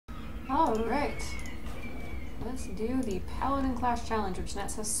Alright. Let's do the Paladin class challenge, which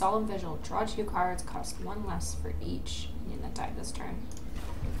nets us Solemn Vigil. Draw 2 cards, cost 1 less for each. You net die this turn.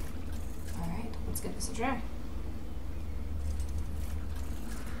 Alright, let's give this a try.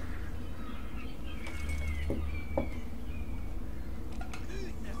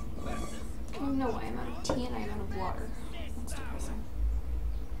 Oh no, I am out of tea and I am out of water. That's depressing.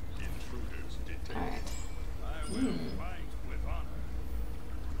 Alright.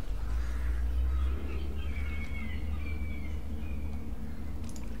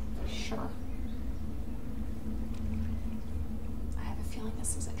 Sure. I have a feeling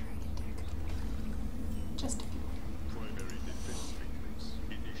this is a dragon deck. Just a feeling. Primary defense matrix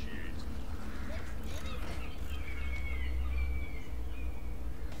initiate.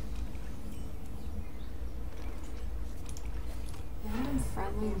 Random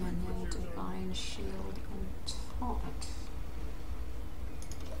friendly minion, divine shield, and taunt.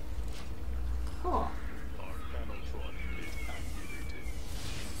 Cool.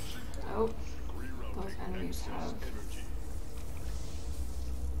 Oh, both enemies have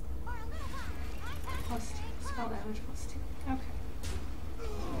plus 2, spell damage plus 2. Okay.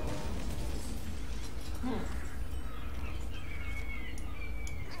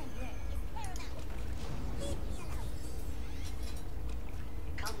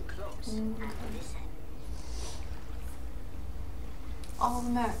 Come close. All the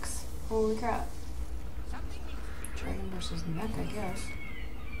mechs. Holy crap. Dragon versus mech, I guess.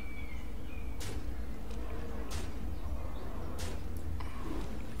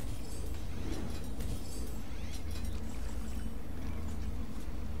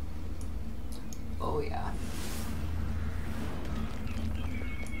 Oh yeah.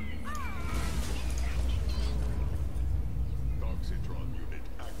 Doxitron unit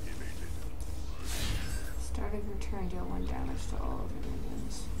activated. Starting your turn, deal 1 damage to all of your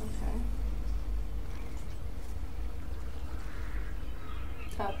minions. Okay.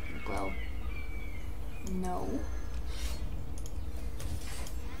 Well, no.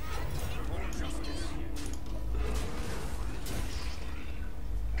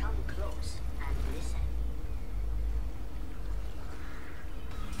 Come close and listen.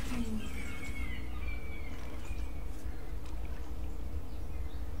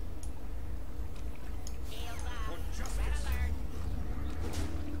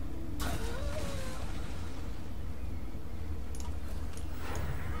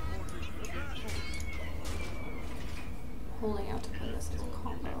 Holding out to play this as a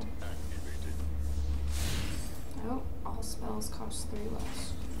combo. Activated. Oh, all spells cost 3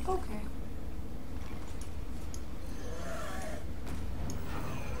 less. Okay.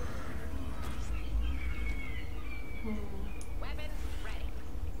 Weapon ready.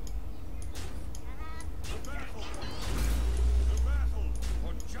 The battle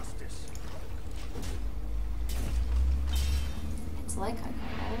for justice. It's like I got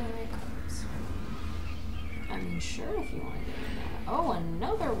all the right cards. I mean, sure, if you want to give me that. Oh,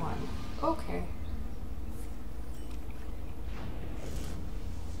 another one. Okay.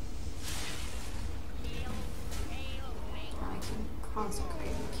 I can consecrate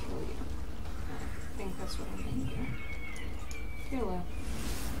and kill you. I think that's what I'm going to do. Hello.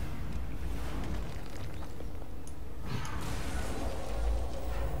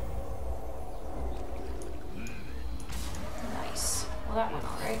 Nice. Well, that went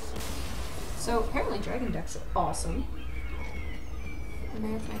alright. So, apparently dragon decks are awesome. I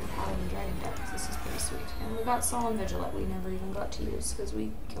may have made a Paladin dragon deck, 'cause this is pretty sweet. And we got Solemn Vigil that we never even got to use, because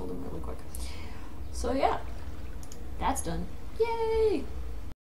we killed him really quick. So yeah, that's done. Yay!